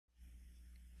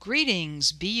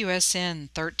Greetings, BUSN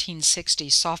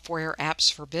 1360 Software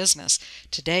Apps for Business.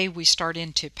 Today we start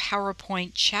into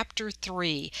PowerPoint Chapter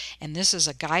 3, and this is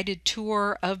a guided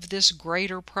tour of this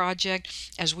grader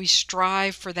project as we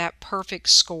strive for that perfect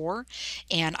score.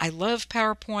 And I love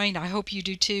PowerPoint. I hope you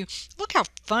do too. Look how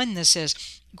fun this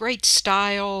is. Great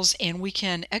styles, and we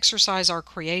can exercise our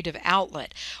creative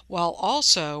outlet while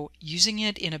also using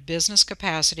it in a business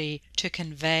capacity to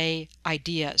convey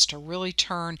ideas, to really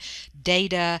turn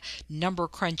data, number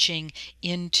crunching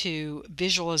into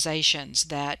visualizations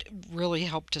that really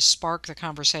help to spark the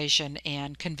conversation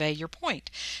and convey your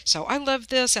point. So I love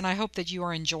this, and I hope that you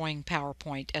are enjoying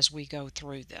PowerPoint as we go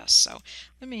through this. So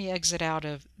let me exit out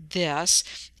of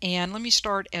this, and let me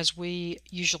start as we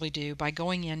usually do by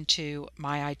going into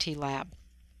my IT lab.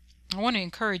 I want to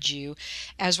encourage you,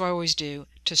 as I always do,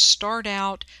 to start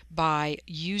out by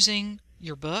using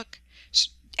your book.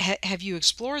 Have you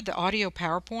explored the audio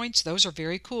PowerPoints? Those are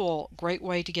very cool. Great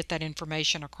way to get that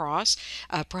information across,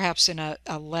 perhaps in a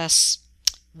less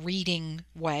reading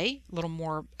way, a little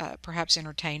more perhaps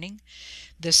entertaining.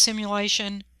 The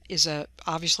simulation is a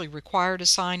obviously required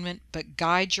assignment, but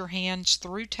guide your hands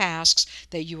through tasks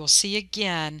that you will see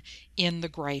again in the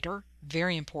grader.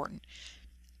 Very important.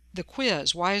 The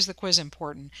quiz. Why is the quiz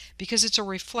important? Because it's a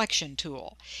reflection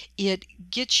tool. It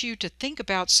gets you to think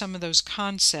about some of those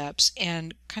concepts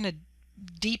and kind of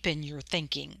deepen your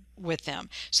thinking with them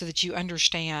so that you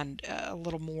understand a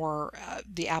little more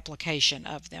the application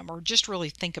of them, or just really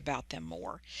think about them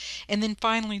more. And then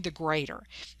finally, the grader.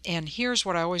 And here's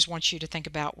what I always want you to think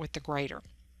about with the grader.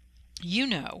 You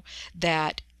know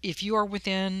that if you are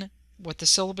within what the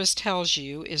syllabus tells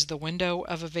you is the window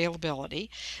of availability,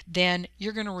 then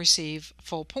you're going to receive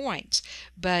full points.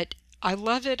 But I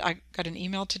love it. I got an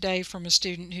email today from a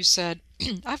student who said,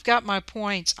 I've got my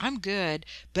points, I'm good,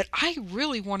 but I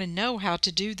really want to know how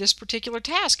to do this particular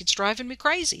task. It's driving me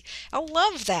crazy. I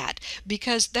love that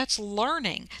because that's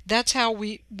learning. That's how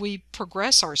we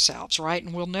progress ourselves, right?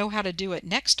 And we'll know how to do it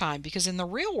next time, because in the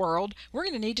real world, we're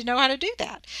going to need to know how to do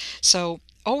that. So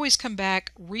always come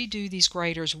back, redo these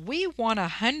graders. We want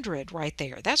 100 right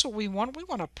there. That's what we want. We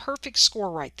want a perfect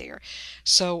score right there.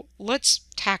 So let's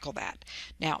tackle that.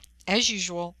 Now, as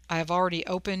usual, I've already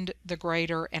opened the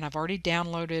grader and I've already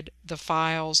downloaded the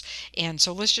files. And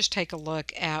so let's just take a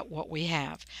look at what we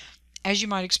have. As you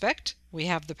might expect, we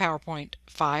have the PowerPoint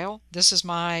file. This is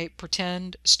my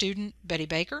pretend student, Betty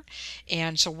Baker.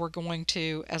 And so we're going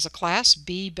to, as a class,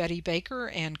 be Betty Baker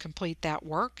and complete that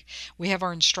work. We have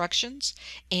our instructions.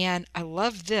 And I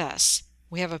love this.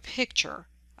 We have a picture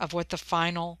of what the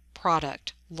final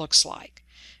product looks like.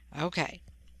 Okay.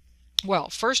 Well,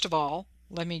 first of all,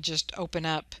 let me just open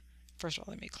up. First of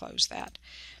all, let me close that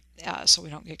so we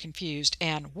don't get confused.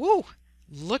 And woo!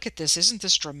 Look at this. Isn't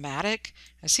this dramatic?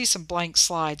 I see some blank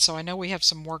slides, so I know we have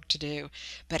some work to do.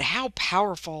 But how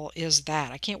powerful is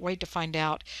that? I can't wait to find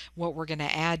out what we're going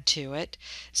to add to it.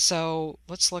 So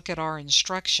let's look at our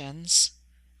instructions.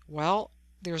 Well,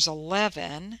 there's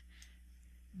 11.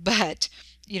 But,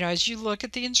 you know, as you look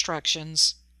at the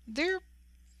instructions, they're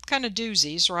kind of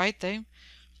doozies, right? They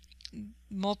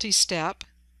multi-step.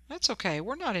 That's okay.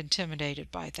 We're not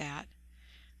intimidated by that.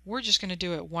 We're just going to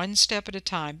do it one step at a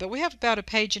time. But we have about a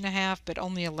page and a half, but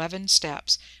only 11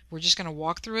 steps. We're just going to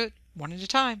walk through it one at a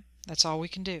time. That's all we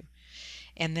can do.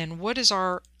 And then what is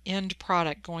our end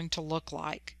product going to look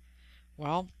like?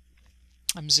 Well,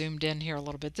 I'm zoomed in here a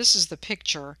little bit. This is the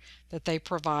picture that they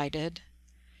provided.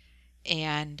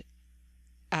 And,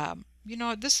 you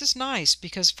know, this is nice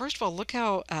because, first of all, look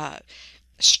how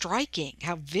striking,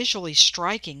 how visually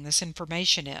striking this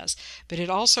information is. But it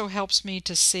also helps me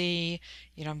to see,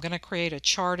 you know, I'm going to create a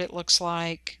chart, it looks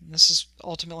like. This is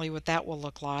ultimately what that will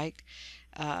look like.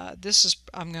 This is,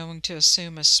 I'm going to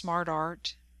assume, a smart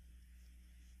art.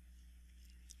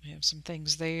 We have some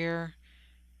things there.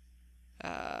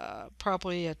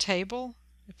 Probably a table,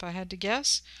 if I had to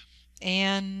guess.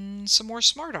 And some more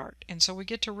smart art. And so we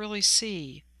get to really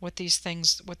see what these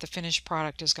things, what the finished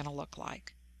product is going to look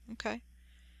like. Okay.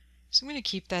 So I'm going to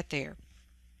keep that there.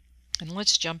 And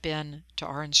let's jump in to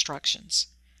our instructions.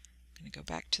 I'm going to go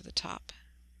back to the top.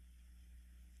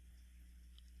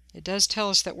 It does tell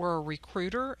us that we're a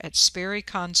recruiter at Sperry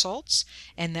Consults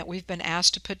and that we've been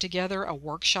asked to put together a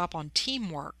workshop on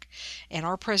teamwork. And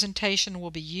our presentation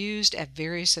will be used at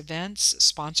various events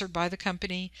sponsored by the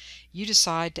company. You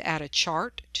decide to add a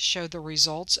chart to show the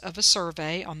results of a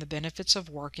survey on the benefits of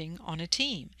working on a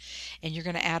team. And you're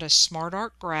going to add a smart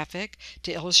art graphic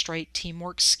to illustrate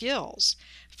teamwork skills.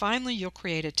 Finally, you'll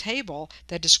create a table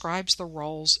that describes the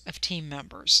roles of team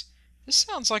members. This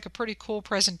sounds like a pretty cool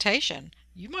presentation.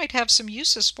 You might have some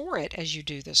uses for it as you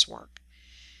do this work.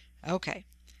 Okay,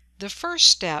 the first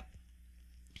step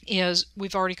is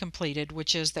we've already completed,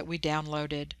 which is that we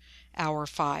downloaded our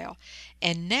file.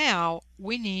 And now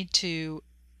we need to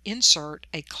insert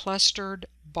a clustered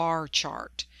bar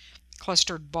chart.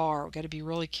 Clustered bar, we've got to be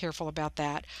really careful about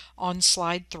that on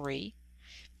slide 3.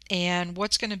 And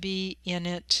what's going to be in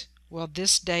it? Well,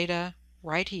 this data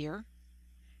right here.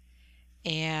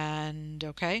 And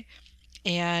okay,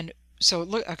 and so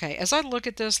look, okay, as I look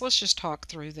at this, let's just talk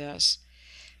through this.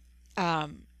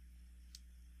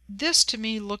 This to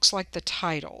me looks like the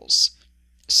titles.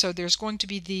 So there's going to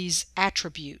be these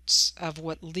attributes of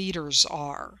what leaders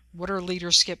are. What are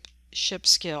leadership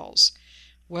skills?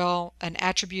 Well, an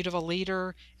attribute of a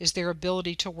leader is their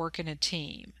ability to work in a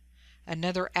team.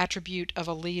 Another attribute of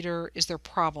a leader is their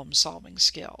problem-solving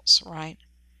skills, right?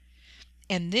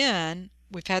 And then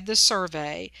we've had this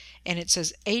survey, and it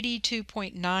says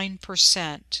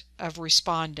 82.9% of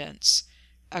respondents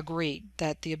agreed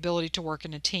that the ability to work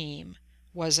in a team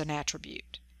was an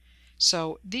attribute.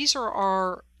 So these are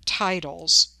our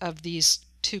titles of these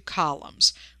two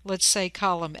columns. Let's say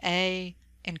column A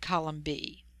and column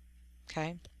B.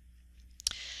 Okay.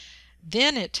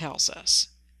 Then it tells us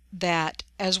that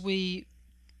as we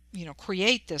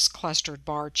create this clustered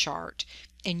bar chart,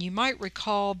 and you might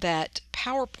recall that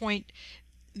PowerPoint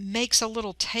makes a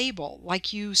little table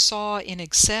like you saw in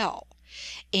Excel,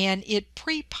 and it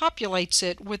pre-populates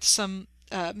it with some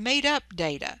made-up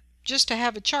data just to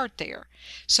have a chart there.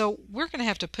 So we're going to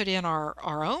have to put in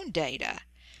our own data,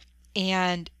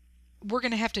 and we're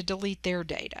going to have to delete their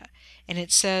data. And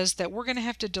it says that we're going to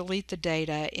have to delete the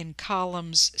data in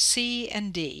columns C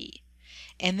and D.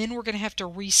 And then we're going to have to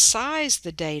resize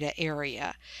the data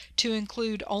area to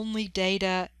include only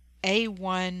data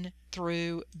A1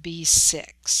 through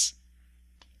B6.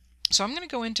 So I'm going to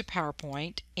go into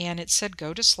PowerPoint, and it said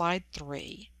go to slide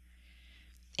 3.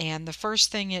 And the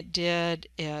first thing it did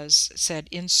is said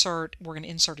insert, we're going to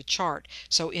insert a chart.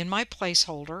 So in my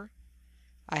placeholder,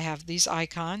 I have these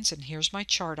icons, and here's my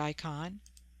chart icon.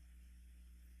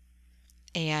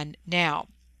 And now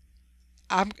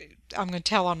I'm going to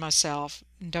tell on myself,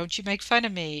 don't you make fun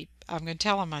of me, I'm going to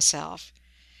tell on myself.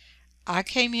 I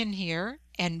came in here,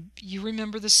 and you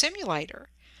remember the simulator,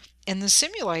 and the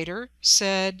simulator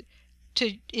said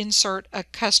to insert a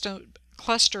custom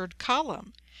clustered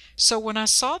column. So when I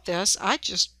saw this, I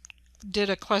just did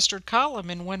a clustered column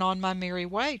and went on my merry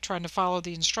way trying to follow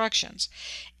the instructions,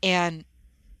 and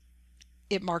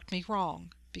it marked me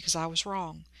wrong because I was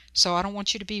wrong. So I don't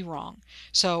want you to be wrong.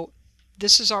 So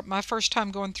this is my first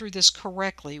time going through this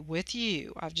correctly with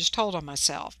you. I've just told on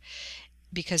myself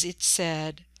because it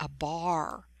said a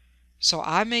bar. So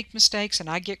I make mistakes and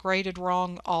I get graded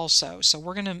wrong also. So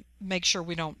we're going to make sure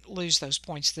we don't lose those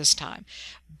points this time.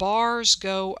 Bars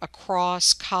go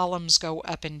across, columns go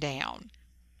up and down.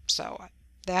 So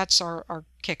that's our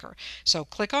kicker. So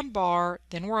click on bar,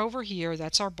 then we're over here.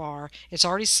 That's our bar. It's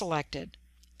already selected.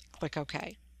 Click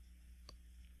OK.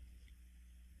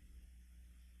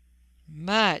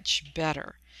 Much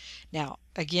better. Now,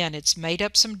 again, it's made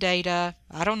up some data.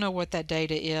 I don't know what that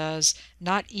data is.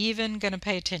 Not even going to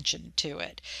pay attention to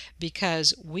it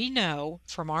because we know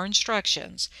from our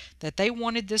instructions that they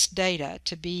wanted this data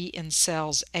to be in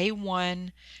cells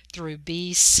A1 through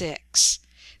B6.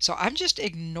 So I'm just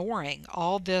ignoring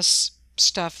all this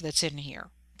stuff that's in here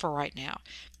for right now.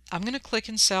 I'm going to click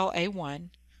in cell A1,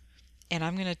 and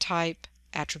I'm going to type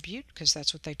attribute because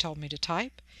that's what they told me to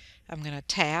type. I'm going to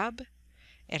tab,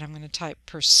 and I'm going to type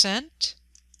percent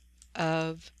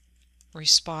of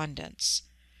respondents.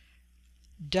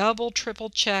 Double, triple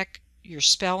check your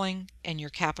spelling and your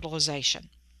capitalization.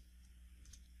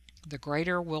 The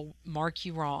grader will mark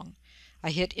you wrong.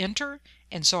 I hit enter,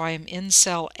 and so I am in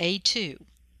cell A2.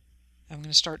 I'm going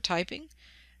to start typing.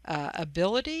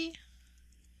 Ability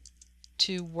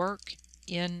to work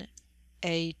in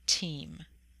a team.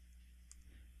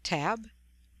 Tab.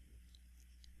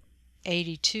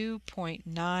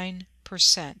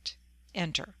 82.9%.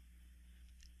 Enter.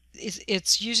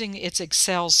 It's using its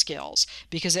Excel skills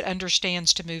because it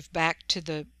understands to move back to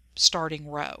the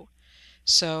starting row.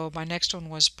 So my next one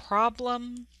was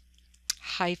problem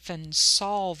hyphen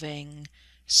solving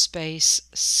space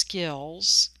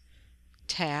skills.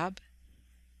 Tab.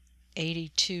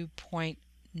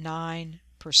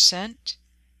 82.9%.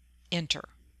 Enter.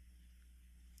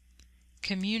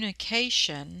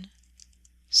 Communication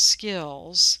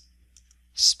skills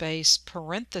space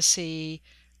parenthesis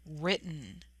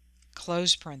written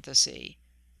close parenthesis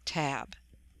tab.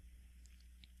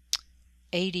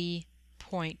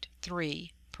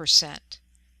 80.3%.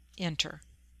 Enter.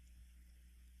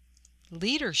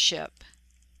 Leadership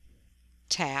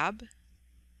tab.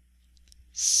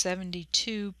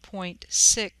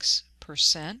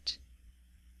 72.6%.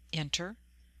 Enter.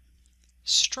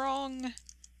 Strong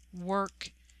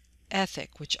work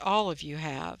ethic, which all of you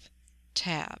have,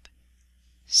 tab.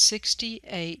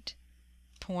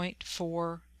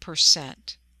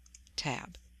 68.4%,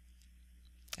 tab.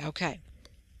 Okay,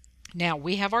 now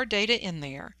we have our data in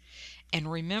there, and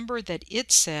remember that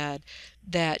it said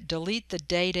that delete the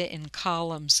data in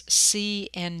columns C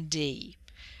and D.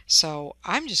 So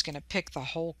I'm just going to pick the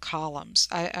whole columns.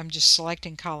 I'm just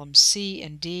selecting columns C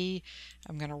and D.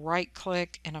 I'm going to right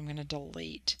click and I'm going to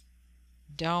delete.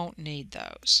 Don't need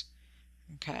those.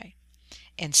 Okay,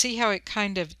 and see how it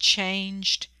kind of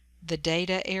changed the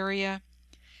data area?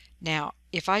 Now,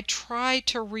 if I try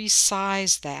to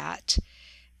resize that,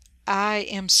 I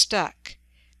am stuck,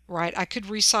 right? I could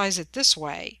resize it this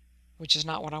way, which is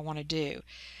not what I want to do,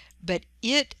 but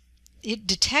it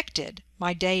detected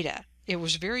my data. It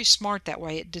was very smart that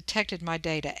way. It detected my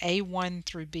data, A1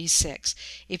 through B6.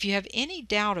 If you have any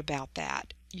doubt about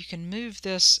that, you can move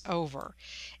this over,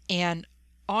 and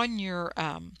on your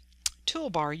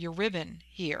toolbar, your ribbon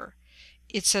here,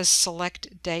 it says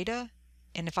select data,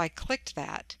 and if I clicked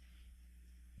that,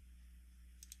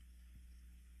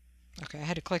 okay, I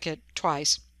had to click it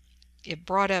twice, it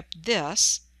brought up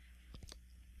this,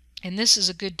 and this is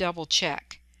a good double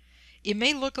check. It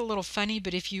may look a little funny,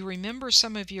 but if you remember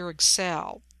some of your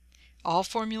Excel, all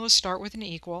formulas start with an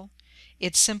equal.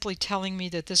 It's simply telling me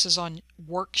that this is on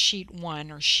worksheet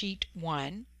 1 or sheet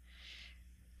 1,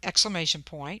 exclamation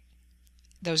point.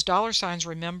 Those dollar signs,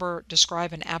 remember,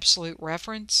 describe an absolute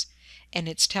reference, and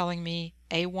it's telling me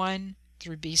A1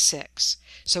 through B6.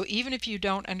 So even if you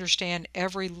don't understand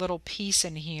every little piece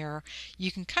in here,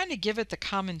 you can kind of give it the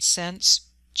common sense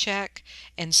check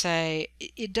and say,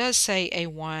 it does say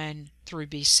A1 through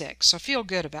B6. So feel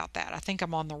good about that. I think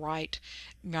I'm on the right,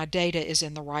 my data is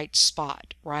in the right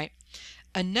spot, right?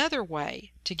 Another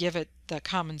way to give it the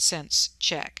common sense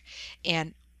check,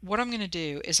 and what I'm going to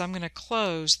do is I'm going to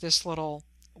close this little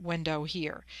window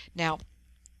here. Now,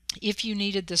 if you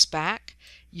needed this back,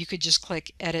 you could just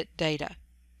click Edit Data,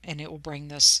 and it will bring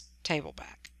this table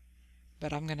back.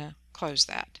 But I'm going to close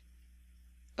that.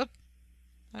 Oop,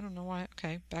 I don't know why.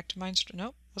 Okay, back to my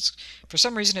nope. For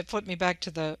some reason, it flipped me back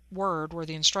to the Word where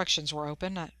the instructions were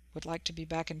open. I would like to be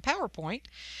back in PowerPoint.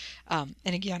 And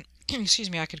again, excuse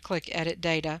me, I could click Edit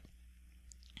Data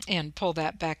and pull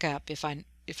that back up if I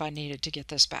needed to get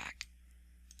this back.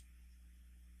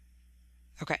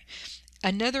 Okay,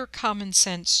 another common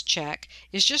sense check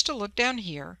is just to look down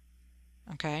here,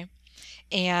 okay,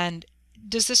 and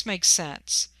does this make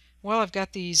sense? Well, I've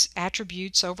got these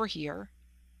attributes over here,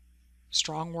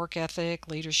 strong work ethic,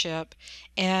 leadership,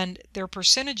 and their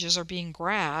percentages are being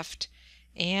graphed,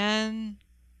 and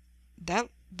that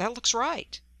looks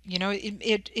right. You know,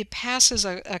 it passes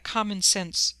a common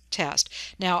sense test.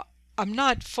 Now, I'm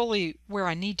not fully where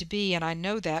I need to be, and I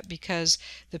know that because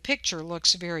the picture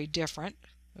looks very different.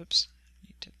 Oops, I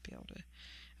need to be able to.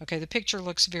 Okay, the picture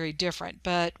looks very different,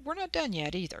 but we're not done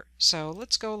yet either. So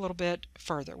let's go a little bit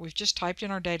further. We've just typed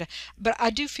in our data, but I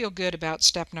do feel good about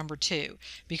step number 2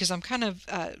 because I'm kind of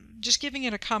just giving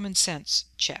it a common sense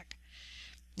check.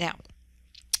 Now,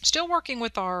 still working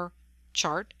with our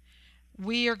chart,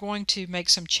 we are going to make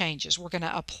some changes. We're going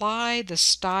to apply the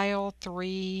Style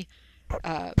 3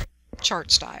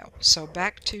 chart style. So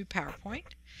back to PowerPoint,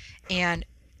 and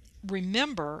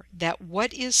remember that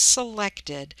what is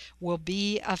selected will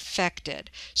be affected.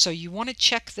 So you want to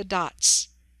check the dots.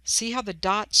 See how the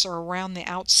dots are around the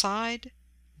outside?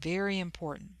 Very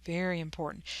important, very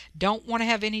important. Don't want to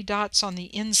have any dots on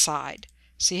the inside.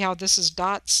 See how this is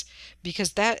dots?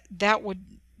 Because that would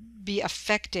be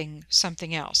affecting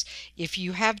something else. If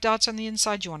you have dots on the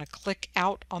inside, you want to click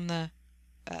out on the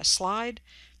slide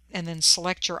and then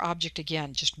select your object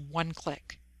again, just one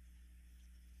click.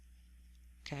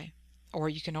 Okay, or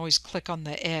you can always click on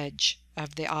the edge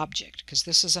of the object because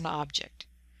this is an object.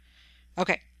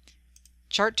 Okay,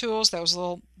 chart tools, that was a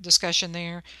little discussion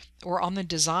there. We're on the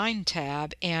design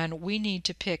tab and we need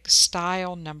to pick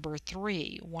style number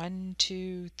 3. 1,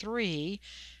 2, 3,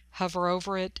 hover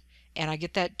over it, and I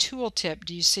get that tooltip.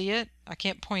 Do you see it? I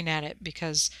can't point at it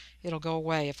because it'll go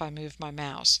away if I move my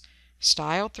mouse.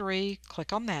 Style 3,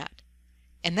 click on that.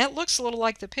 And that looks a little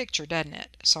like the picture, doesn't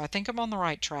it? So I think I'm on the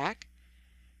right track.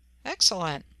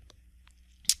 Excellent.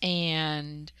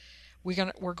 And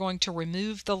we're going to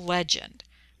remove the legend.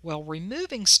 Well,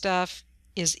 removing stuff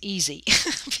is easy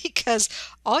because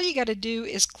all you got to do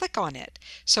is click on it.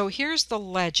 So here's the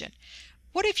legend.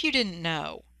 What if you didn't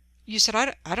know? You said,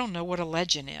 I don't know what a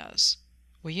legend is.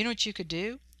 Well, you know what you could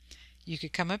do? You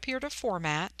could come up here to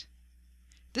Format,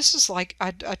 This is like,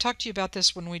 I talked to you about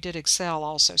this when we did Excel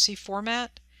also. See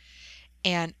Format?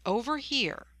 And over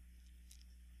here,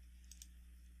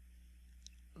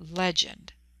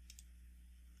 Legend.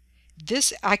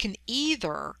 This I can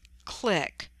either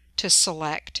click to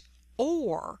select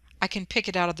or I can pick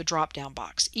it out of the drop-down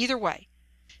box. Either way.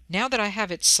 Now that I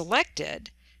have it selected,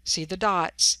 see the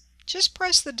dots, just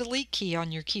press the delete key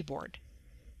on your keyboard.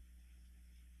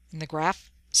 And the graph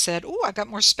said, oh, I got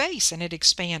more space, and it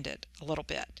expanded a little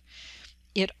bit.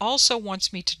 It also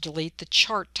wants me to delete the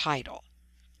chart title.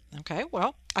 Okay,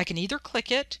 well, I can either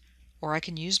click it or I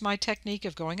can use my technique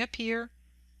of going up here,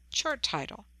 chart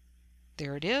title.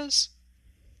 There it is.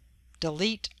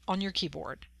 Delete on your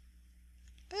keyboard.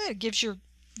 It gives your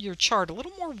chart a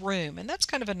little more room, and that's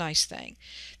kind of a nice thing.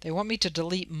 They want me to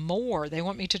delete more. They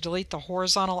want me to delete the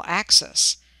horizontal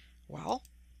axis. Well,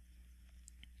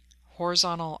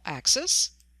 horizontal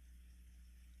axis.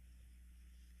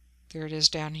 There it is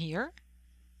down here.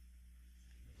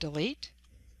 Delete.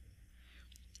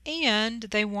 And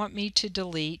they want me to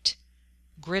delete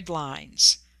grid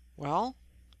lines. Well,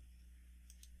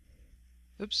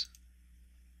 oops.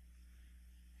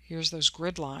 Here's those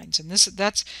grid lines, and this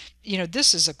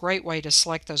is a great way to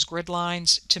select those grid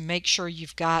lines to make sure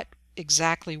you've got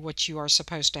exactly what you are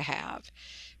supposed to have.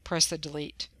 Press the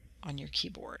delete on your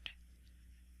keyboard.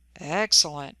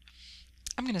 Excellent.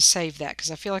 I'm going to save that because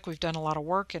I feel like we've done a lot of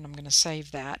work, and I'm going to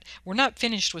save that. We're not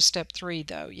finished with step 3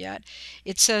 though yet.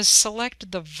 It says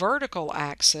select the vertical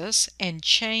axis and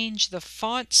change the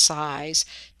font size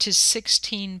to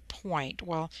 16 point.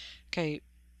 Well, okay,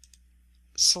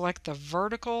 select the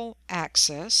vertical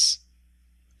axis.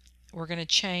 We're going to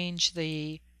change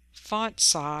the font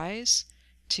size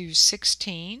to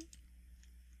 16.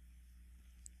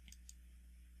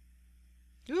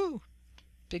 Ooh,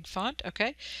 big font.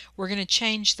 Okay, we're going to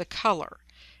change the color,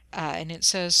 and it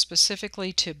says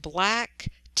specifically to black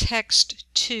text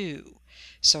 2.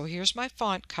 So here's my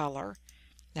font color.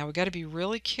 Now we've got to be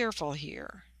really careful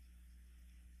here.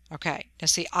 Okay, now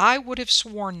see, I would have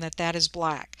sworn that that is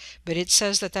black, but it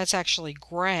says that that's actually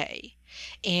gray.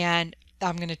 And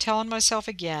I'm going to tell on myself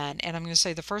again, and I'm going to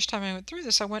say the first time I went through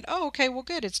this, I went, oh, okay, well,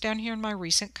 good, it's down here in my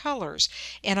recent colors.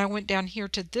 And I went down here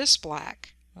to this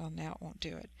black. Well, now it won't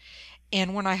do it.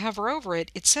 And when I hover over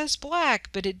it, it says black,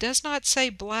 but it does not say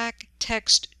black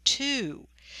text 2.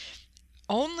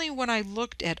 Only when I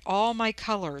looked at all my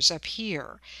colors up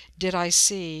here did I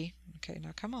see, okay,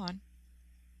 now come on.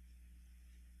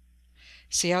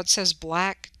 See how it says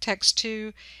black text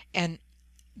 2? And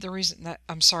the reason that,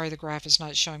 I'm sorry the graph is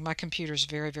not showing, my computer is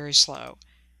very, very slow.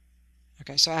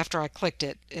 Okay, so after I clicked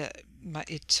it,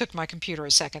 it took my computer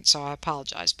a second, so I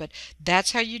apologize. But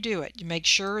that's how you do it. You make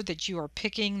sure that you are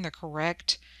picking the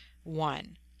correct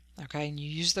one. Okay, and you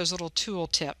use those little tool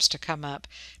tips to come up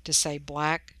to say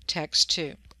black text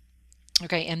 2.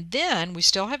 Okay, and then we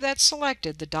still have that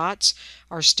selected. The dots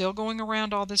are still going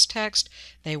around all this text.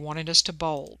 They wanted us to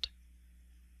bold.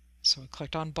 So I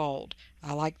clicked on bold.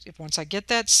 I like, if once I get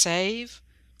that, save,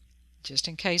 just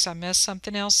in case I mess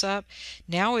something else up.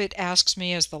 Now it asks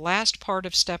me as the last part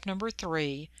of step number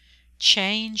 3,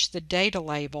 change the data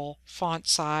label font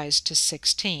size to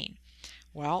 16.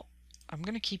 Well, I'm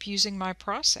going to keep using my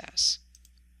process.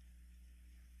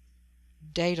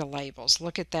 Data labels,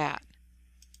 look at that.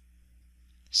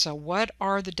 So what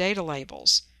are the data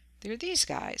labels? They're these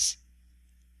guys.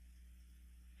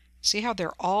 See how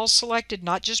they're all selected,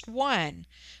 not just one.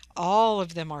 All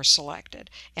of them are selected.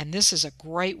 And this is a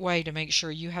great way to make sure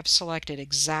you have selected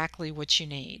exactly what you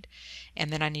need.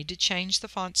 And then I need to change the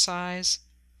font size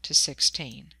to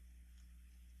 16.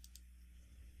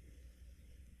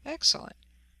 Excellent.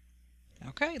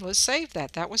 Okay, let's save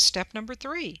that. That was step number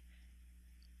 3.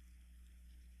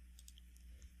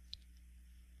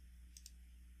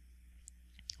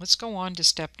 Let's go on to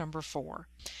step number 4.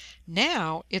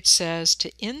 Now it says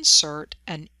to insert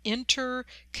an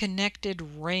interconnected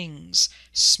rings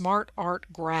smart art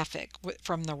graphic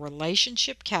from the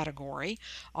relationship category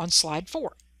on slide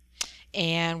 4.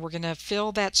 And we're going to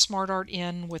fill that smart art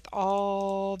in with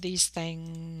all these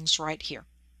things right here.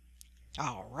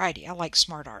 Alrighty, I like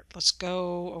smart art. Let's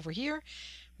go over here.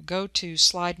 We'll go to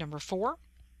slide number 4.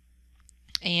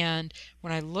 And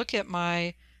when I look at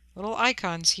my little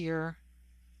icons here,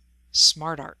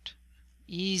 smart art.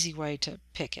 Easy way to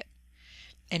pick it.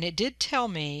 And it did tell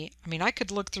me, I mean, I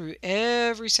could look through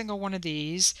every single one of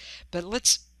these, but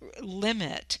let's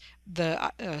limit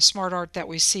the smart art that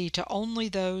we see to only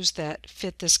those that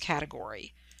fit this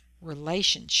category,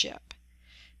 relationship.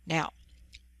 Now,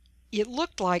 it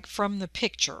looked like from the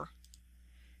picture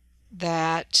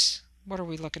that, what are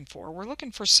we looking for? We're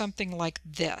looking for something like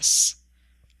this.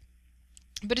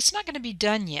 but it's not going to be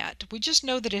done yet. We just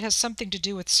know that it has something to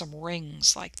do with some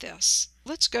rings like this.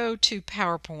 Let's go to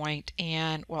PowerPoint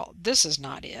and, well, this is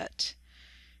not it.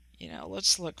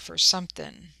 Let's look for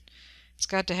something. It's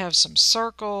got to have some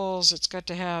circles. It's got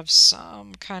to have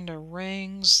some kind of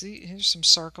rings. Here's some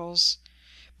circles.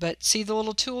 But see the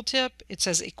little tooltip? It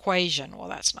says equation. Well,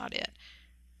 that's not it.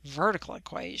 Vertical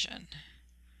equation.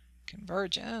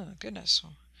 Convergent. Oh, goodness.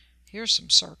 Here's some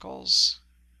circles.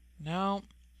 No.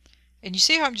 And you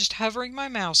see how I'm just hovering my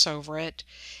mouse over it,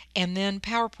 and then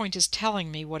PowerPoint is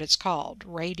telling me what it's called.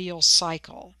 Radial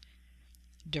cycle.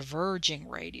 Diverging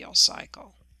radial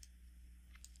cycle.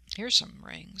 Here's some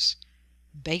rings.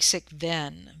 Basic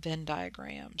Venn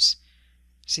diagrams.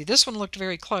 See, this one looked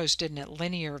very close, didn't it?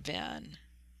 Linear Venn.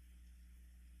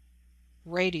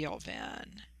 Radial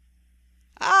Venn.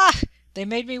 Ah! They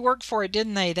made me work for it,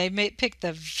 didn't they? They picked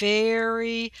the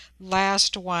very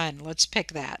last one. Let's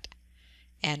pick that.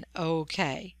 And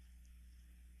OK.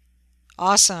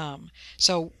 Awesome.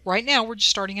 So right now we're just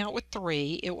starting out with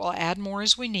 3. It will add more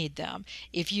as we need them.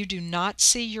 If you do not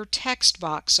see your text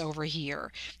box over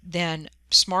here, then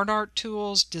Smart Art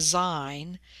Tools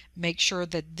Design, make sure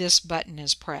that this button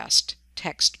is pressed,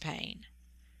 Text Pane.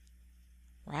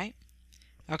 Right?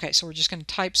 Okay, so we're just going to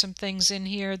type some things in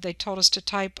here. They told us to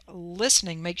type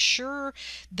listening. Make sure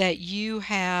that you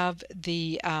have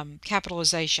the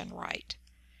capitalization right.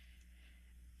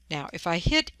 Now, if I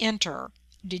hit enter,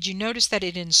 did you notice that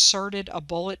it inserted a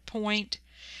bullet point?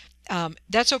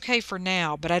 That's okay for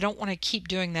now, but I don't want to keep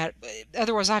doing that.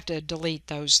 Otherwise, I have to delete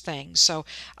those things. So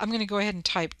I'm going to go ahead and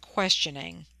type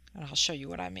questioning, and I'll show you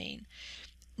what I mean.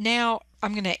 Now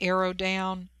I'm going to arrow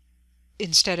down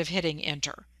instead of hitting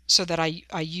enter so that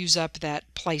I use up that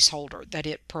placeholder that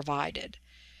it provided.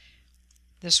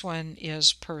 This one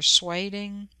is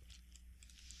persuading.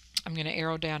 I'm going to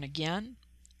arrow down again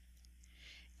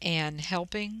and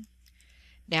helping.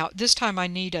 Now this time I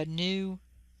need a new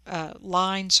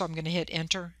line, so I'm going to hit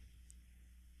enter.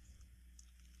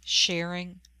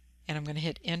 Sharing, and I'm going to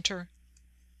hit enter.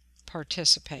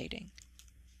 Participating,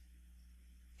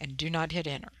 and do not hit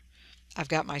enter. I've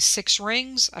got my 6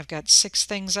 rings. I've got 6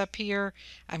 things up here.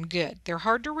 I'm good. They're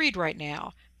hard to read right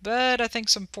now, but I think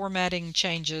some formatting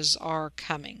changes are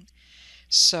coming.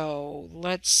 So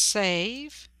let's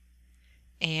save,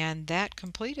 and that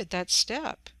completed that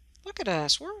step. Look at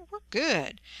us. We're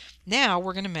good. Now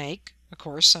we're going to make, of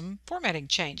course, some formatting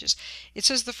changes. It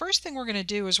says the first thing we're going to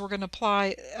do is we're going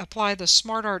to apply the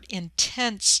SmartArt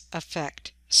Intense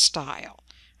Effect style.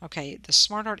 Okay, the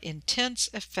SmartArt Intense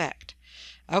Effect.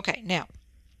 Okay, now,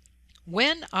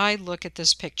 when I look at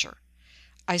this picture,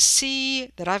 I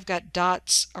see that I've got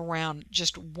dots around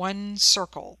just one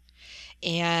circle.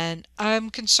 And I'm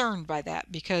concerned by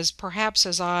that because perhaps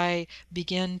as I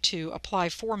begin to apply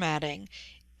formatting,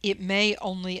 it may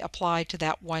only apply to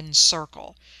that one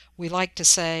circle. We like to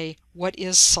say what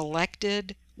is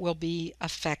selected will be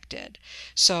affected.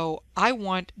 So I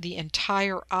want the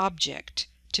entire object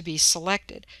to be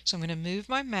selected. So I'm going to move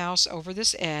my mouse over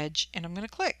this edge and I'm going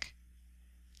to click.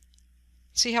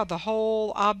 See how the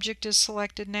whole object is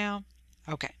selected now?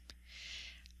 Okay.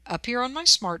 Up here on my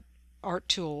Smart Art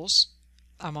Tools,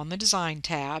 I'm on the Design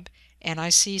tab and I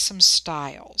see some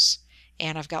styles,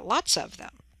 and I've got lots of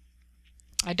them.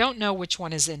 I don't know which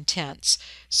one is intense,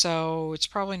 so it's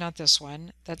probably not this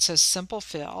one. That says Simple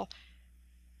Fill,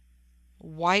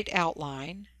 White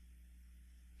Outline,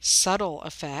 Subtle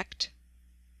Effect,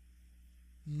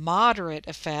 Moderate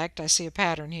Effect, I see a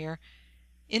pattern here,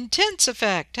 Intense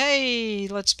Effect. Hey,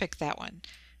 let's pick that one.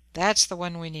 That's the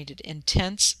one we needed,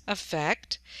 Intense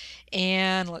Effect.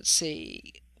 And let's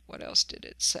see, what else did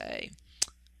it say?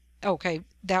 Okay,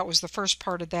 that was the first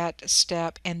part of that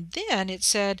step. And then it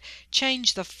said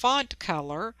change the font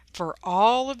color for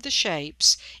all of the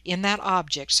shapes in that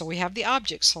object. So we have the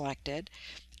object selected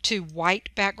to white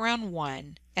background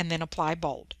 1 and then apply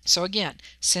bold. So again,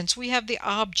 since we have the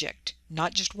object,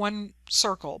 not just one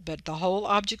circle, but the whole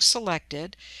object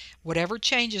selected, whatever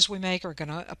changes we make are going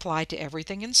to apply to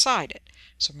everything inside it.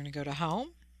 So I'm going to go to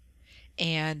Home,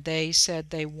 and they said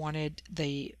they wanted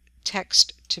the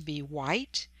text to be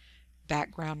white,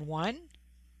 background 1.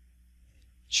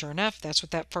 Sure enough, that's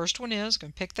what that first one is.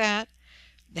 Going to pick that.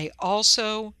 They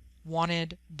also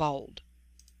wanted bold.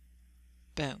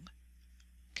 Boom.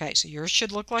 Okay, so yours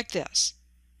should look like this.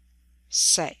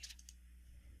 Save.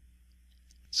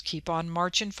 Let's keep on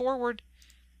marching forward.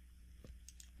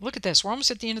 Look at this. We're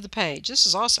almost at the end of the page. This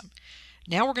is awesome.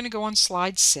 Now we're going to go on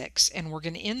slide 6, and we're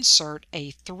going to insert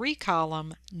a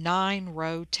 3-column,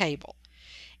 9-row table.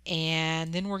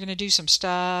 And then we're going to do some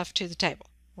stuff to the table.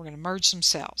 We're going to merge some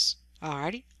cells.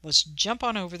 Alrighty, let's jump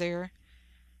on over there.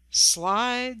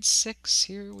 Slide 6,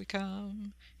 here we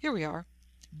come. Here we are.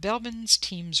 Belbin's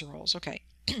Teams roles. Okay,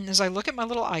 as I look at my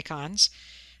little icons,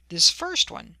 this first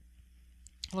one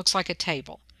looks like a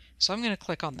table. So I'm going to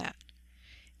click on that.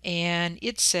 And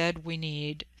it said we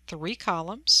need 3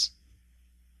 columns.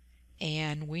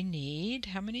 And we need,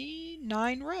 how many?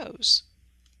 9 rows.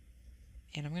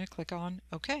 And I'm going to click on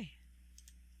OK.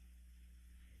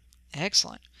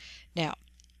 Excellent. Now,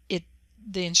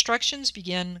 the instructions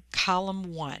begin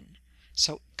column 1.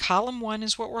 So column 1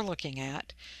 is what we're looking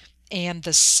at, and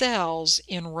the cells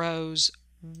in rows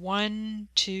 1,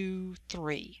 2,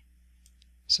 3.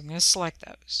 So I'm going to select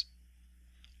those.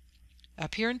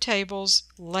 Up here in Tables,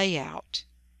 Layout,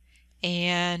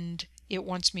 and it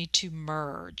wants me to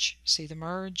merge. See the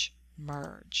merge?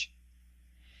 Merge.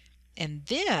 And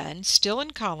then, still in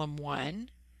column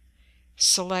 1,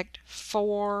 select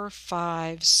 4,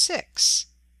 5, 6.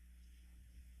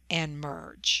 And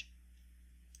merge.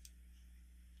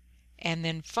 And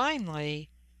then finally,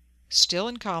 still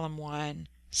in column 1,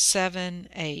 7,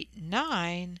 8,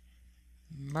 9,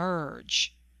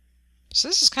 merge. So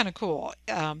this is kind of cool.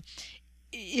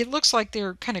 It looks like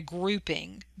they're kind of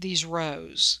grouping these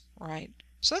rows, right?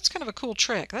 So that's kind of a cool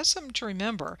trick. That's something to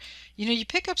remember. You know, you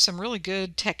pick up some really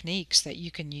good techniques that you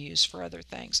can use for other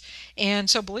things. And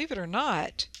so believe it or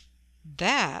not,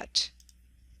 that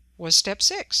was step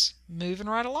 6, moving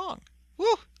right along.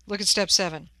 Woo! Look at step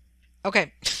 7.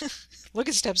 Okay, look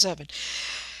at step 7.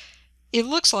 It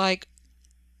looks like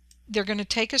they're going to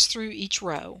take us through each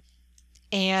row,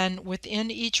 and within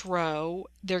each row,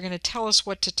 they're going to tell us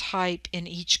what to type in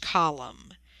each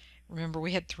column. Remember,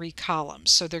 we had 3 columns,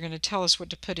 so they're going to tell us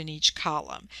what to put in each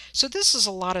column. So this is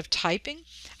a lot of typing.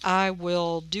 I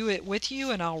will do it with you,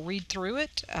 and I'll read through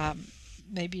it.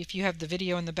 Maybe if you have the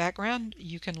video in the background,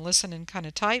 you can listen and kind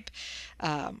of type,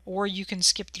 or you can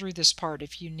skip through this part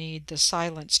if you need the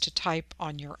silence to type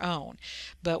on your own.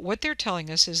 But what they're telling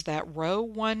us is that row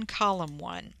 1, column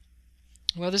 1.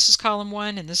 Well, this is column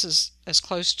 1, and this is as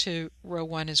close to row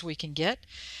 1 as we can get.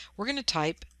 We're going to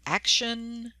type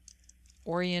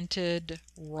action-oriented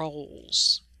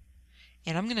roles.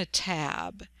 And I'm going to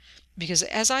tab, because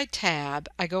as I tab,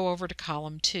 I go over to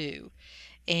column 2.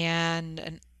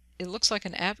 And it looks like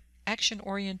an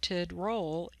action-oriented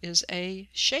role is a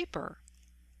shaper.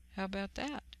 How about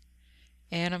that?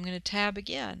 And I'm going to tab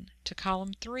again to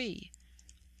column 3.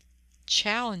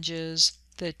 Challenges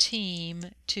the team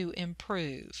to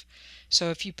improve. So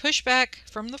if you push back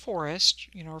from the forest,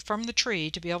 or from the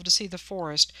tree to be able to see the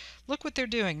forest, look what they're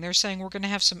doing. They're saying we're going to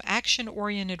have some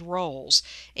action-oriented roles,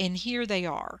 and here they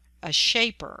are. A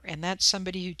shaper, and that's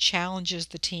somebody who challenges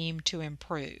the team to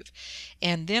improve.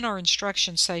 And then our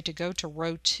instructions say to go to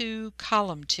row 2,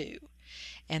 column 2.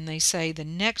 And they say the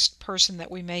next person that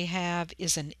we may have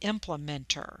is an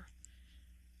implementer.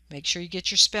 Make sure you get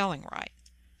your spelling right.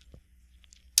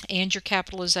 And your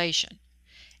capitalization.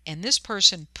 And this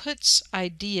person puts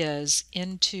ideas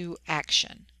into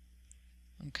action.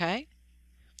 Okay?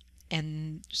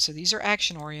 And so these are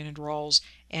action-oriented roles.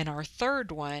 And our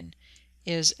third one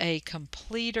is a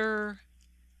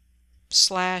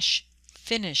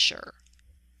completer/finisher.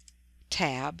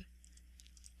 Tab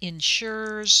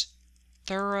ensures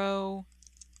thorough,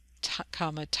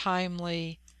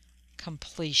 timely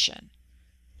completion.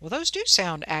 Well, those do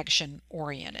sound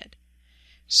action-oriented.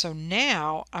 So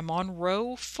now I'm on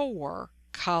row 4,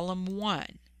 column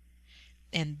 1.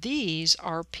 And these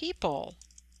are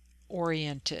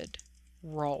people-oriented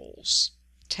roles.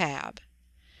 Tab.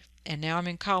 And now I'm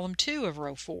in column 2 of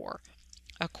row 4.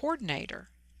 A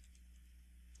coordinator.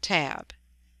 Tab.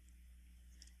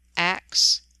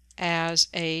 Acts as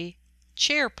a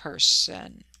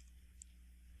chairperson.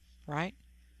 Right?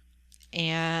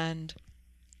 And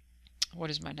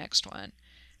what is my next one?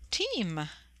 Team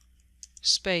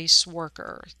space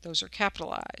worker. Those are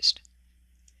capitalized.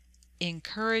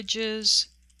 Encourages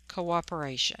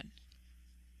cooperation.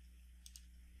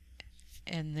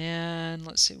 And then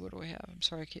let's see, what do we have? I'm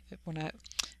sorry, when I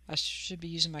should be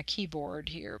using my keyboard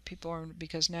here.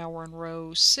 Because now we're in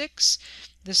row 6.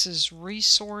 This is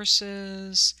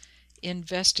resources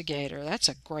investigator. That's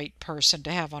a great person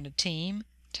to have on a team.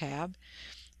 Tab.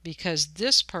 Because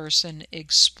this person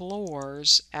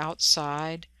explores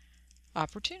outside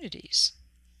opportunities.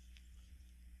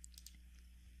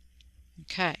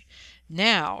 Okay,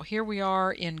 now here we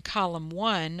are in column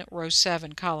 1, row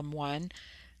 7, column 1,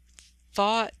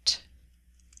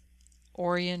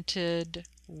 thought-oriented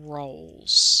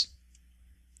roles.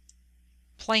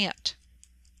 Plant.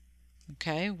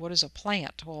 Okay, what is a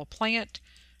plant? Well, a plant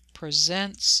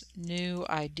presents new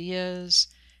ideas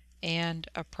and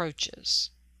approaches.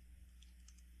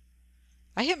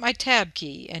 I hit my tab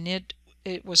key and it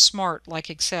was smart like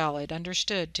Excel. It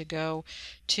understood to go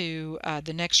to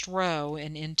the next row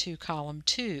and into column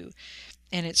 2.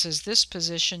 And it says this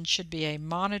position should be a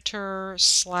monitor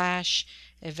slash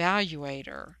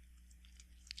evaluator.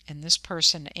 And this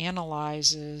person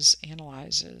analyzes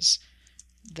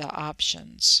the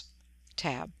options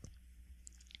tab.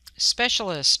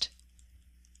 Specialist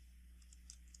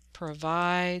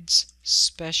provides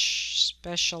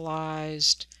specialized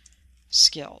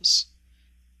skills.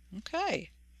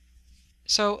 Okay.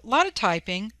 So a lot of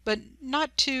typing, but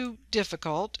not too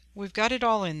difficult. We've got it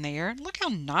all in there. Look how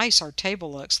nice our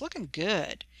table looks. Looking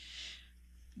good.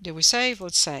 Did we save?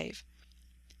 Let's save.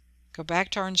 Go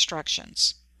back to our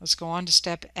instructions. Let's go on to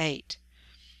step 8.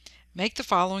 Make the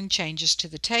following changes to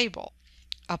the table.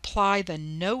 Apply the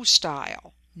no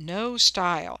style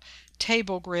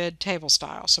table grid table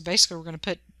style. So basically we're going to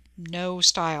put no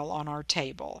style on our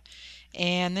table.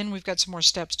 And then we've got some more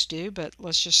steps to do, but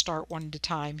let's just start one at a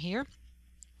time here.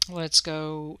 Let's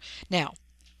go. Now,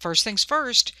 first things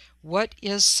first, what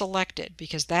is selected?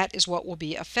 Because that is what will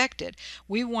be affected.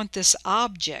 We want this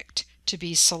object to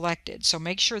be selected. So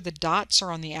make sure the dots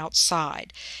are on the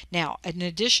outside. Now, an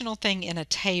additional thing in a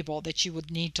table that you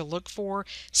would need to look for,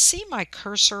 see my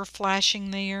cursor flashing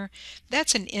there?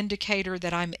 That's an indicator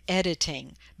that I'm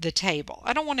editing the table.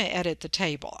 I don't want to edit the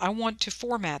table. I want to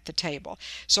format the table.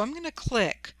 So I'm going to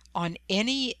click on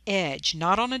any edge,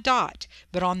 not on a dot,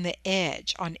 but on the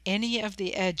edge, on any of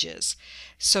the edges,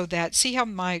 so that, see how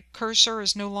my cursor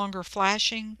is no longer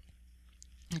flashing?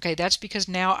 Okay, that's because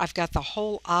now I've got the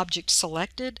whole object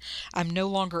selected. I'm no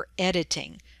longer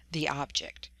editing the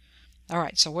object. All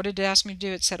right, so what did it ask me to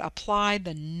do? It said apply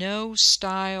the no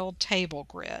style table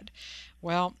grid.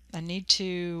 Well, I need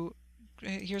to,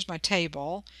 here's my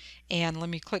table, and let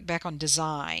me click back on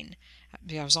design.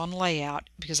 I was on layout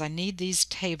because I need these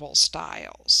table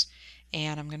styles,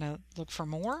 and I'm going to look for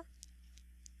more.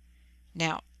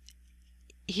 Now,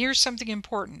 here's something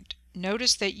important.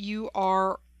 Notice that you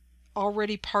are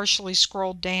already partially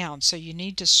scrolled down, so you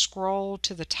need to scroll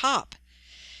to the top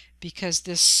because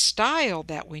this style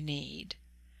that we need,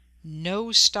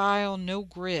 no style, no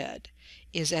grid,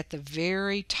 is at the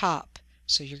very top.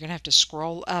 So you're going to have to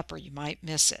scroll up or you might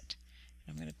miss it.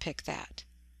 I'm going to pick that.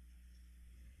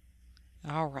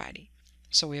 Alrighty.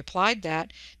 So we applied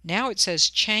that. Now it says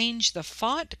change the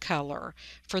font color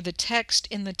for the text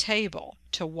in the table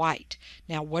to white.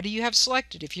 Now what do you have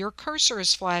selected? If your cursor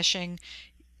is flashing,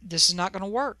 this is not going to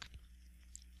work.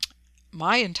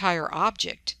 My entire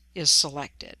object is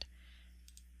selected.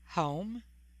 Home.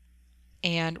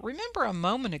 And remember a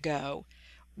moment ago,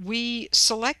 we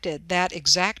selected that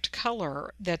exact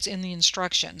color that's in the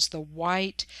instructions, the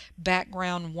white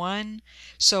background 1.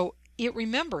 So it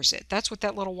remembers it. That's what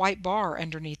that little white bar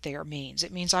underneath there means.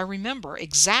 It means I remember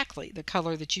exactly the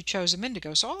color that you chose a minute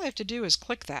ago. So all I have to do is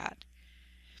click that.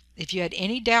 If you had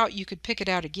any doubt, you could pick it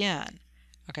out again.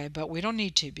 Okay, but we don't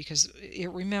need to because it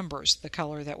remembers the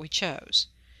color that we chose.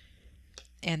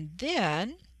 And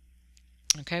then,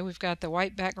 okay, we've got the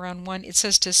white background 1. It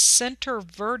says to center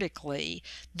vertically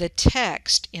the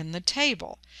text in the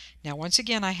table. Now, once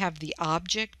again, I have the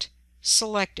object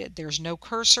selected. There's no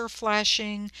cursor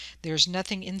flashing. There's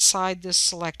nothing inside this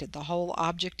selected. The whole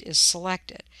object is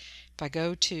selected. If I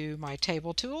go to my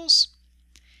table tools,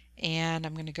 and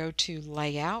I'm going to go to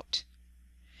layout,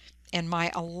 and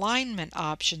my alignment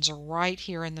options are right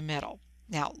here in the middle.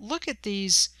 Now look at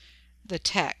these, the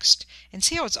text, and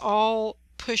see how it's all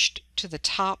pushed to the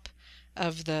top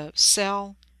of the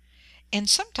cell? And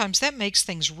sometimes that makes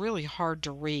things really hard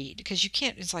to read because you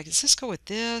can't, it's like, does this go with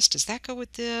this? Does that go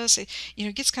with this? It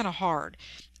gets kind of hard.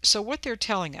 So what they're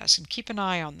telling us, and keep an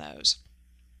eye on those,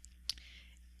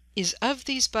 is of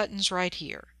these buttons right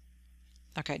here.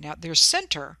 Okay, now there's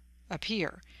center up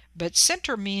here, but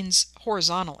center means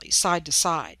horizontally, side to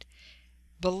side.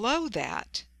 Below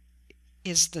that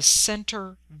is the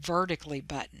center vertically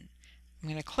button. I'm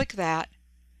going to click that,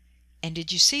 and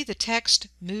did you see the text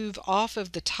move off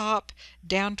of the top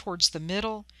down towards the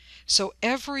middle? So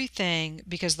everything,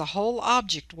 because the whole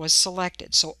object was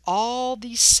selected, so all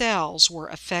these cells were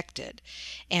affected,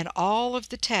 and all of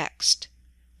the text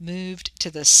moved to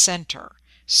the center.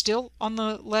 Still on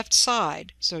the left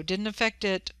side, so it didn't affect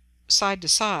it side to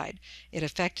side, it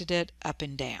affected it up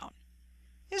and down.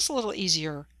 It's a little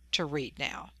easier to read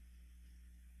now.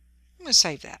 I'm going to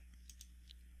save that.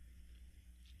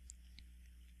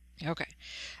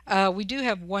 Okay, we do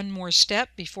have one more step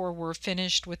before we're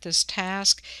finished with this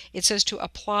task. It says to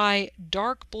apply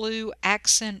dark blue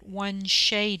accent 1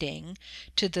 shading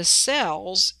to the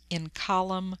cells in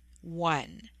column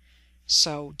 1.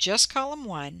 So just column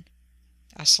 1.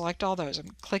 I select all those.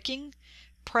 I'm clicking,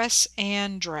 press,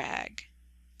 and drag.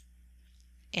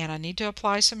 And I need to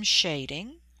apply some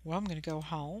shading. Well, I'm going to go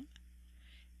home.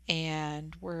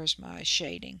 And where's my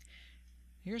shading?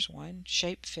 Here's one,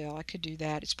 shape fill. I could do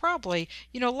that. It's probably,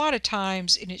 a lot of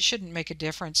times, and it shouldn't make a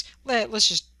difference. Let's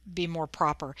just be more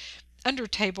proper. Under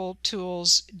Table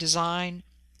Tools, Design,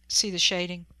 see the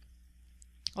shading?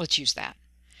 Let's use that.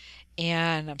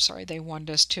 And I'm sorry, they wanted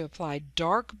us to apply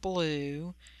dark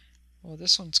blue. Well,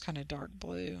 this one's kind of dark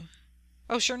blue.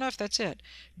 Oh, sure enough, that's it.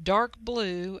 Dark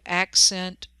blue,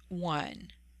 accent 1.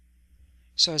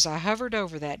 So as I hovered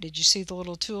over that, did you see the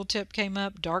little tooltip came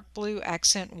up? Dark blue,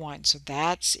 accent 1. So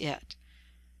that's it.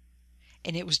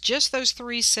 And it was just those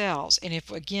 3 cells. And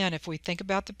if we think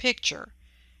about the picture,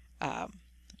 let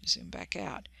me zoom back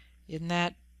out. Isn't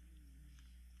that?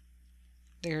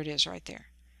 There it is right there.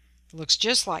 It looks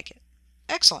just like it.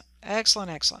 Excellent,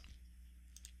 excellent, excellent.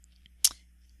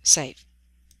 Save.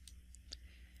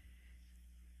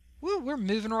 Woo, we're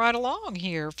moving right along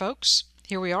here, folks.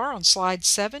 Here we are on slide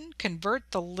 7.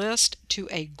 Convert the list to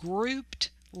a grouped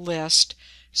list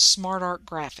SmartArt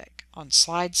graphic. On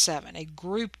slide 7, a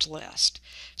grouped list.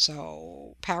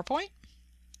 So PowerPoint.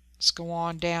 Let's go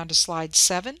on down to slide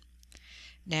 7.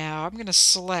 Now I'm going to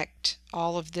select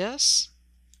all of this.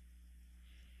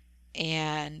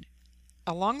 And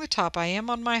along the top, I am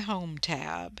on my Home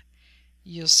tab.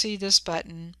 You'll see this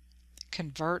button,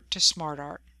 Convert to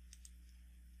SmartArt.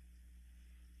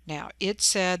 Now, it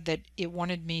said that it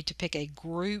wanted me to pick a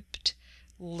grouped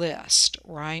list,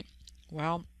 right?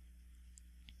 Well,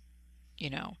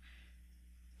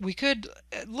 we could,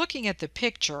 looking at the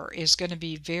picture is going to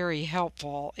be very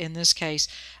helpful in this case.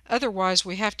 Otherwise,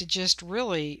 we have to just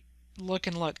really look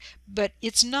and look. But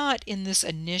it's not in this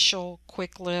initial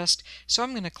quick list, so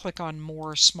I'm going to click on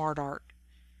More SmartArt.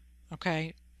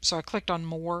 Okay, so I clicked on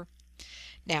More.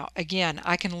 Now, again,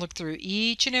 I can look through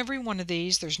each and every one of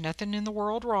these. There's nothing in the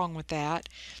world wrong with that.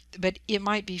 But it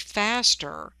might be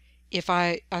faster if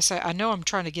I say, I know I'm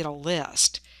trying to get a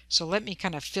list. So let me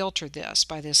kind of filter this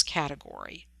by this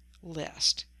category,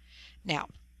 list. Now,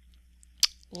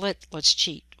 let's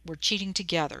cheat. We're cheating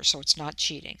together, so it's not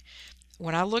cheating.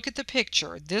 When I look at the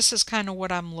picture, this is kind of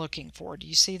what I'm looking for. Do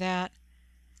you see that?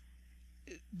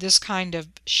 This kind of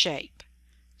shape.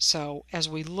 So as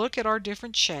we look at our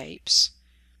different shapes,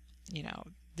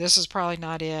 this is probably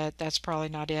not it, that's probably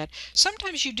not it.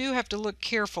 Sometimes you do have to look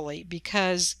carefully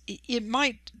because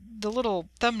the little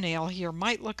thumbnail here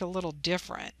might look a little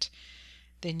different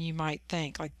than you might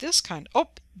think. Like this kind, oh,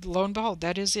 lo and behold,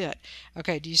 that is it.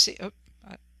 Okay, do you see,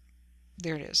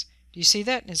 there it is. Do you see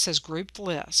that? And it says grouped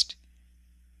list.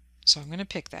 So I'm going to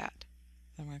pick that.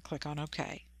 I'm going to click on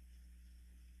OK.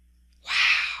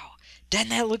 Wow, doesn't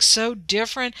that look so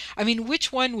different? I mean,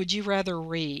 which one would you rather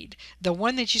read? The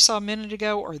one that you saw a minute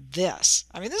ago or this?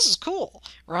 I mean, this is cool,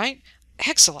 right?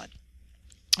 Excellent.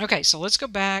 Okay, so let's go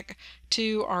back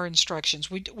to our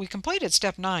instructions. We completed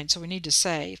step 9, so we need to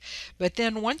save. But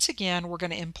then once again, we're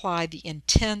going to imply the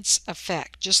intense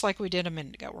effect, just like we did a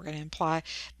minute ago. We're going to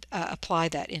apply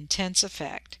that intense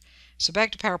effect. So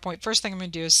back to PowerPoint. First thing I'm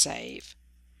going to do is save.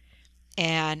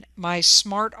 And my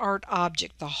SmartArt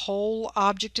object, the whole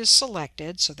object is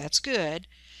selected, so that's good.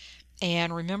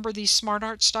 And remember these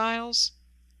SmartArt styles?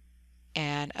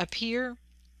 And up here,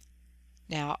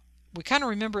 now we kind of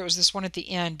remember it was this one at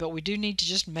the end, but we do need to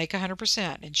just make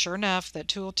 100%. And sure enough, that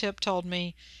tooltip told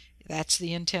me that's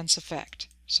the intense effect.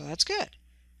 So that's good.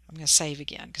 I'm going to save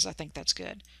again because I think that's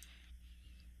good.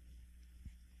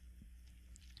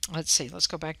 Let's see, let's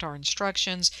go back to our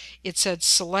instructions. It said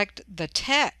select the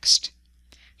text.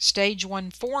 Stage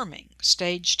 1 forming,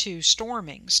 Stage 2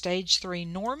 storming, Stage 3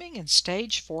 norming, and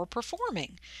Stage 4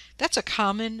 performing. That's a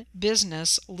common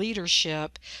business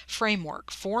leadership framework.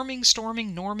 Forming,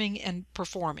 storming, norming, and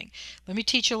performing. Let me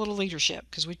teach you a little leadership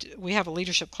because we have a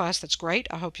leadership class that's great.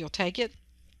 I hope you'll take it.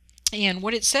 And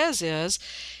what it says is,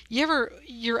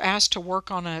 you're asked to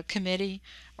work on a committee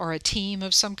or a team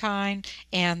of some kind,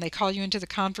 and they call you into the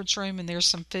conference room and there's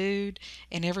some food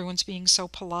and everyone's being so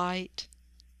polite.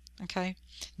 Okay,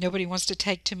 nobody wants to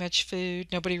take too much food.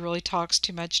 Nobody really talks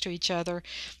too much to each other.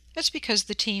 That's because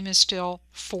the team is still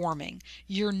forming.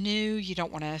 You're new. You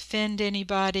don't want to offend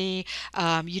anybody.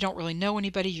 You don't really know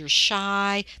anybody. You're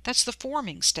shy. That's the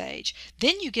forming stage.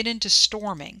 Then you get into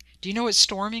storming. Do you know what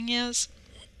storming is?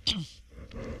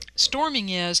 Storming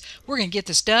is, we're going to get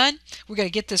this done. We're going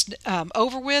to get this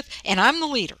over with, and I'm the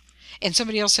leader. And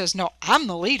somebody else says, no, I'm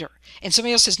the leader. And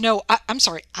somebody else says, no, I'm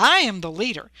sorry, I am the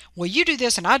leader. Well, you do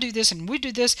this, and I do this, and we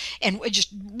do this, and it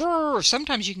just,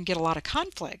 sometimes you can get a lot of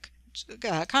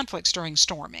conflicts during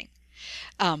storming.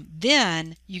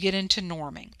 Then you get into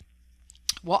norming.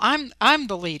 Well, I'm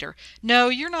the leader. No,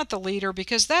 you're not the leader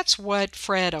because that's what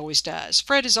Fred always does.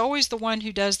 Fred is always the one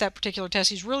who does that particular test.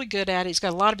 He's really good at it. He's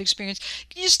got a lot of experience.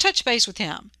 You just touch base with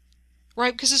him.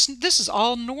 Right, because this is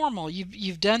all normal.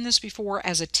 You've done this before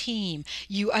as a team.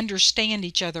 You understand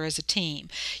each other as a team.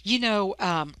 You know,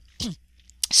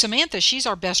 Samantha, she's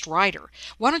our best writer.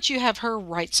 Why don't you have her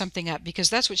write something up? Because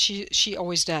that's what she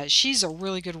always does. She's a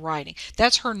really good writing.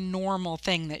 That's her normal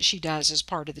thing that she does as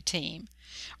part of the team,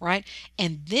 right?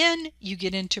 And then you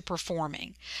get into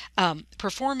performing.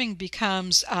 Performing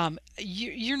becomes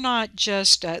you're not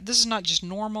just this is not just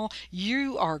normal.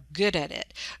 You are good at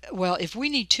it. Well, if we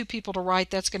need two people to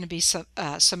write, that's going to be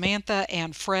Samantha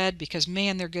and Fred because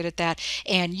man, they're good at that.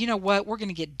 And you know what? We're going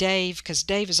to get Dave because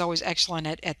Dave is always excellent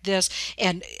at this.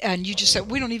 And you just said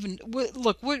we don't even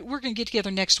look. We're going to get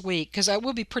together next week because I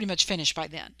will be pretty much finished by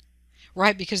then,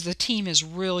 right? Because the team is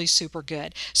really super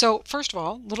good. So first of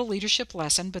all, little leadership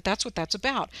lesson, but that's what that's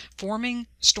about. Forming,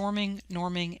 storming,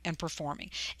 norming, and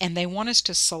performing. And they want us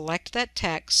to select that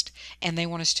text and they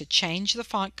want us to change the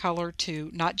font color to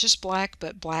not just black,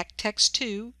 but black text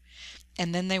too.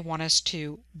 And then they want us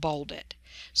to bold it.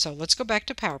 So let's go back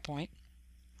to PowerPoint.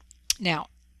 Now,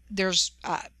 there's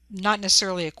not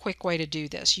necessarily a quick way to do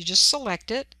this. You just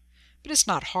select it, but it's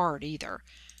not hard either.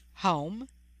 Home.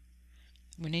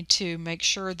 We need to make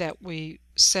sure that we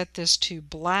set this to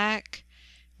black.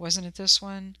 Wasn't it this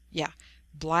one? Yeah,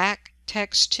 black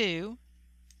text 2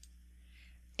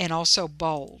 and also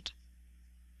bold.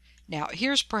 Now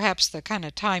here's perhaps the kind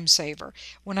of time saver.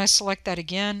 When I select that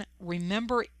again,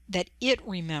 remember that it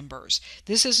remembers.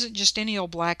 This isn't just any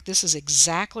old black. This is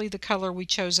exactly the color we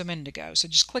chose a minute ago. So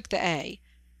just click the A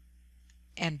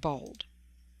and bold.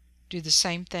 Do the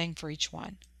same thing for each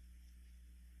one.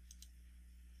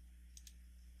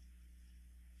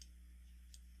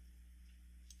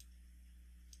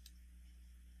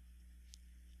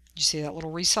 You see that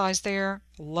little resize there?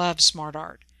 Love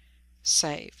SmartArt.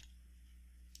 Save.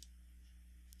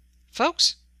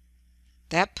 Folks,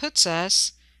 that puts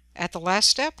us at the last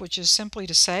step, which is simply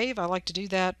to save. I like to do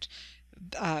that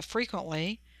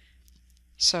frequently.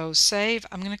 So save.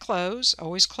 I'm going to close.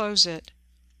 Always close it.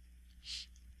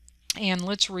 And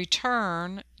let's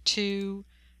return to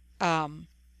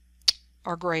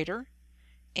our grader.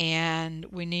 And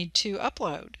we need to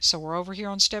upload. So we're over here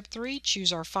on step 3.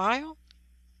 Choose our file.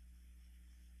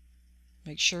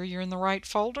 Make sure you're in the right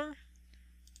folder.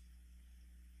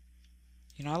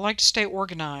 You know, I like to stay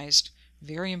organized.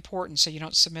 Very important so you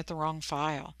don't submit the wrong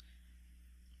file.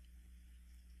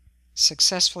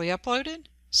 Successfully uploaded.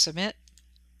 Submit.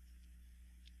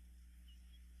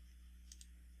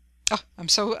 Oh, I'm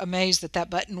so amazed that that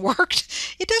button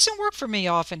worked. It doesn't work for me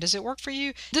often. Does it work for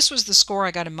you? This was the score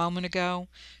I got a moment ago,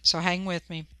 so hang with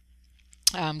me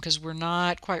because we're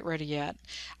not quite ready yet.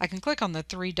 I can click on the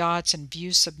 3 dots and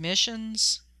view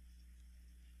submissions.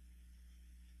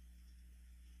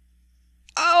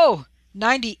 Oh,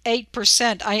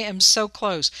 98%. I am so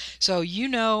close. So you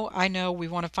know, I know we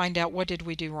want to find out what did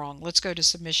we do wrong. Let's go to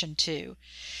submission 2.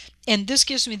 And this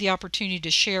gives me the opportunity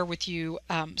to share with you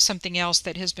something else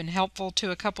that has been helpful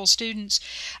to a couple students.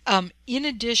 In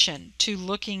addition to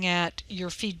looking at your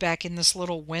feedback in this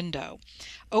little window,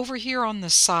 over here on the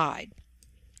side,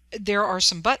 there are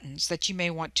some buttons that you may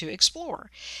want to explore,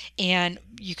 and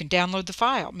you can download the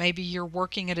file. Maybe you're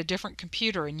working at a different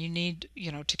computer and you need,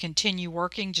 to continue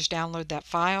working, just download that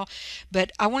file.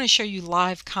 But I want to show you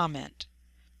live comment.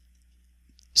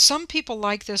 Some people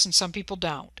like this and some people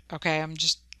don't. Okay, I'm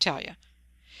just tell you.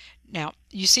 Now,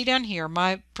 you see down here,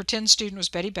 my pretend student was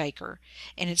Betty Baker,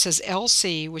 and it says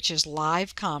LC, which is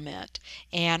live comment,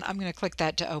 and I'm going to click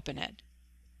that to open it.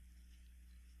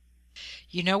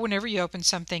 You know, whenever you open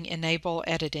something, enable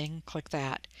editing, click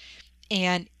that.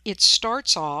 And it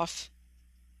starts off,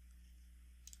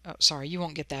 oh, sorry, you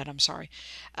won't get that, I'm sorry.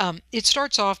 It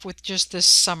starts off with just this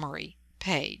summary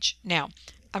page. Now,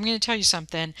 I'm going to tell you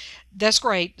something. That's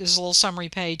great. This is a little summary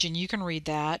page, and you can read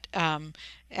that.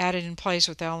 Added in place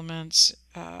with elements,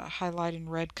 highlighted in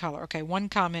red color. Okay, one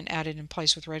comment added in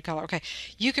place with red color. Okay,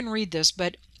 you can read this,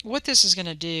 but what this is going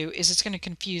to do is it's going to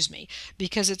confuse me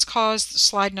because it's caused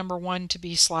slide number 1 to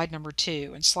be slide number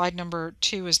 2, and slide number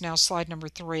 2 is now slide number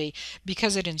 3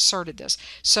 because it inserted this.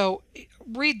 So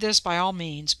read this by all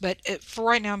means, but for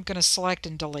right now I'm going to select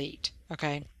and delete.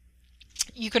 Okay.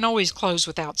 You can always close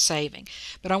without saving,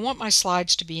 but I want my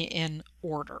slides to be in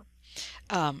order.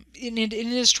 And it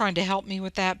is trying to help me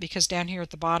with that because down here at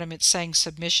the bottom it's saying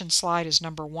submission slide is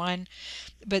number 1.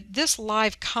 But this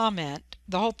live comment,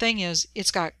 the whole thing is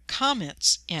it's got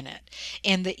comments in it.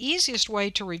 And the easiest way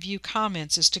to review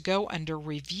comments is to go under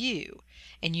review.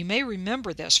 And you may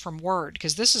remember this from Word,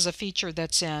 because this is a feature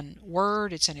that's in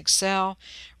Word, it's in Excel,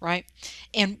 right?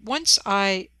 And once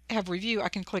I have review, I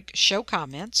can click Show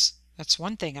Comments. That's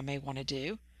one thing I may want to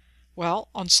do. Well,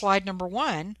 on slide number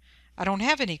 1, I don't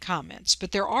have any comments,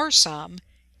 but there are some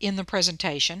in the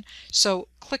presentation. So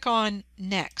click on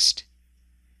Next.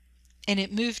 And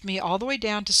it moved me all the way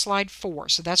down to slide 4.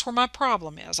 So that's where my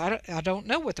problem is. I don't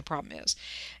know what the problem is.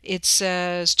 It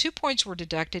says 2 points were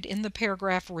deducted in the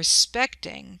paragraph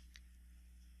respecting.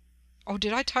 Oh,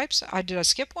 did I type? Did I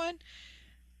skip one?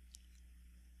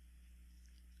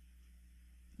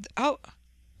 Oh,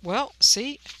 well,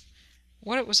 see,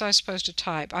 what was I supposed to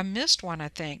type? I missed one, I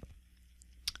think.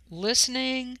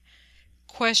 Listening,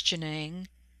 questioning,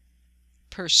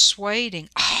 persuading.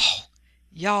 Oh,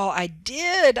 y'all, I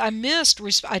did. I missed.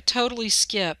 I totally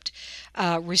skipped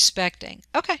respecting.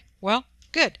 Okay, well,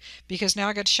 good, because now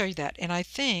I got to show you that. And I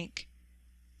think,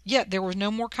 yeah, there were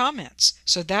no more comments.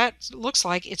 So that looks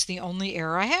like it's the only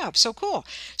error I have. So cool.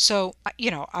 So,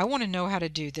 I want to know how to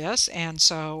do this. And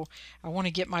so I want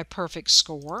to get my perfect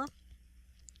score.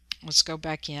 Let's go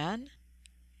back in.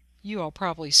 You all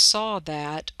probably saw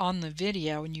that on the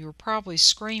video, and you were probably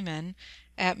screaming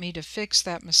at me to fix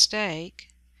that mistake.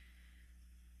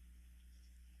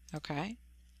 Okay,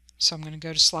 so I'm going to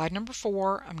go to slide number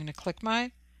 4. I'm going to click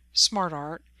my Smart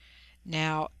Art.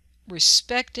 Now,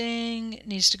 respecting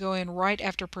needs to go in right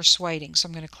after persuading. So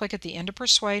I'm going to click at the end of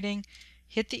persuading,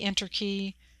 hit the Enter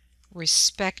key,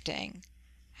 respecting.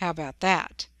 How about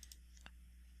that?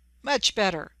 Much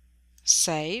better.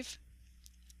 Save.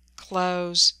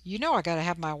 Close. You know I got to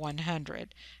have my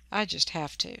 100. I just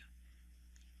have to.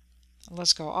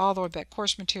 Let's go all the way back.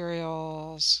 Course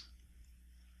materials.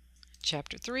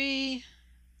 Chapter 3.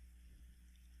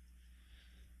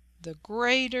 The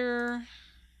grader.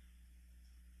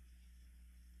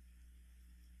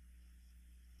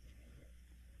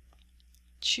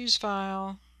 Choose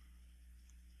file.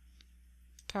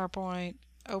 PowerPoint.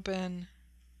 Open.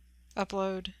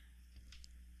 Upload.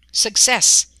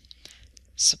 Success.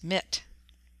 Submit.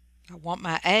 I want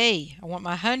my A. I want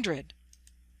my 100.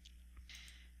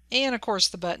 And of course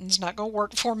the button's not going to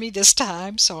work for me this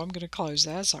time, so I'm going to close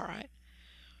that. That's all right.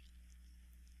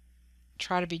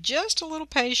 Try to be just a little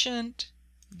patient.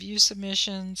 View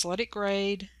submissions. Let it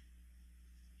grade.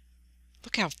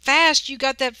 Look how fast you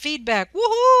got that feedback.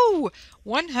 Woohoo!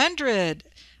 100.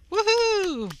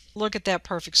 Woohoo! Look at that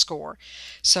perfect score.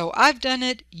 So I've done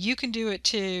it. You can do it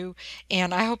too.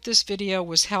 And I hope this video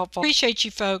was helpful. Appreciate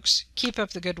you folks. Keep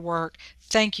up the good work.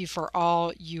 Thank you for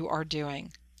all you are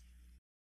doing.